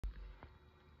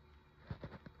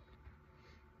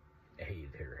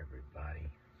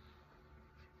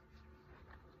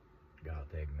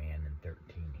Eggman and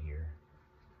 13 here.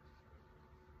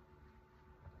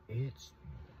 It's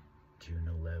June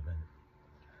 11th.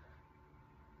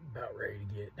 About ready to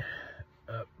get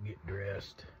up, get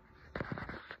dressed,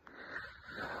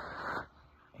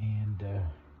 and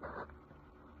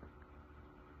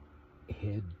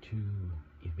head to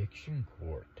eviction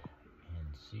court and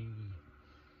see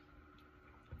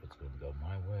if it's going to go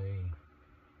my way.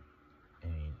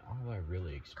 And all I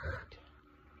really expect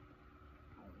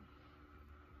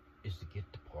is to get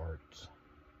the parts.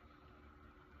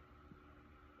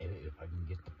 If I can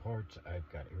get the parts,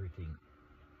 I've got everything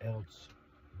else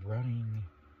running.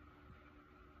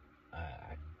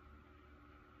 I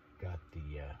got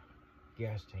the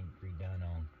gas tank redone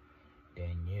on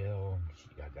Danielle.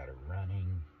 I got her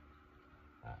running.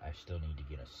 I still need to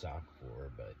get a sock for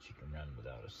her, but she can run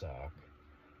without a sock.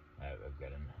 I've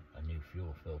got a new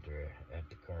fuel filter at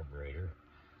the carburetor,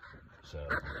 so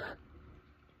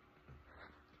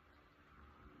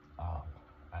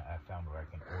I found where I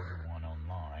can order one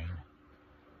online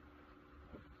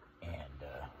and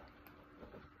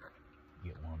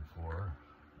get one for her,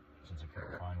 since I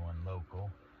couldn't find one local.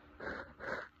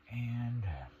 And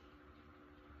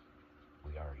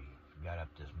we already got up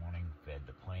this morning, fed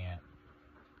the plant,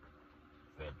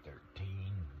 fed 13,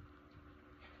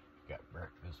 got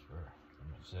breakfast for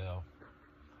myself,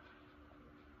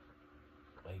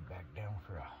 laid back down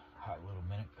for a hot little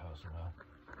minute cause, well,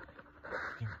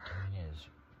 13 is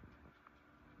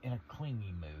in a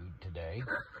clingy mood today,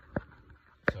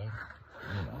 so,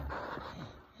 you know,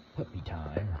 puppy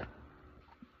time.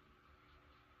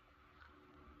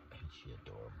 Ain't she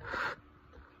adorable?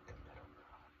 Look at that little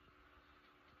girl.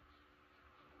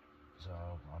 So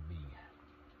I'll be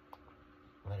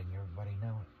letting everybody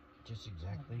know just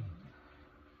exactly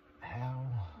how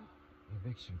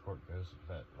eviction court goes,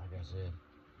 but like I said,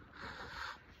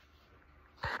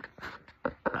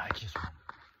 I just want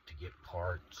to get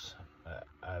parts.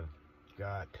 I've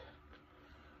got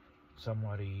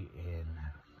somebody in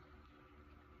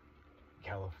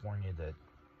California that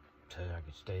said I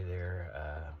could stay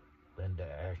there. Linda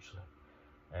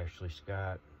Ashley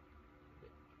Scott,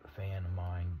 a fan of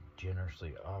mine,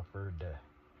 generously offered to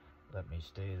let me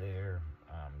stay there.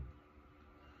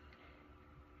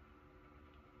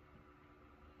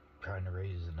 Trying to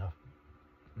raise enough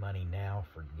money now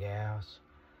for gas.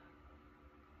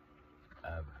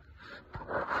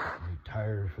 New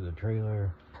tires for the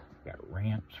trailer. Got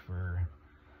ramps for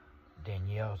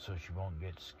Danielle so she won't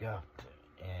get scuffed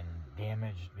and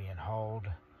damaged being hauled.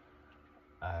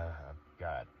 I've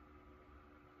got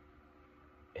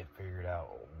it figured out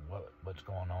what's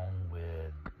going on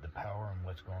with the power and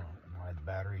what's going on, why the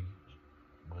battery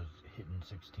was hitting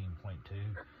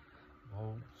 16.2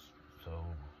 volts. So,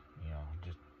 you know,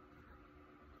 just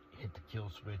hit the kill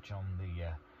switch on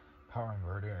the power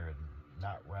inverter and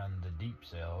not run the deep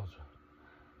cells.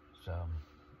 So,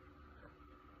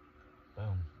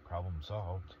 boom, problem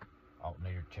solved.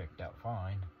 Alternator checked out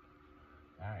fine.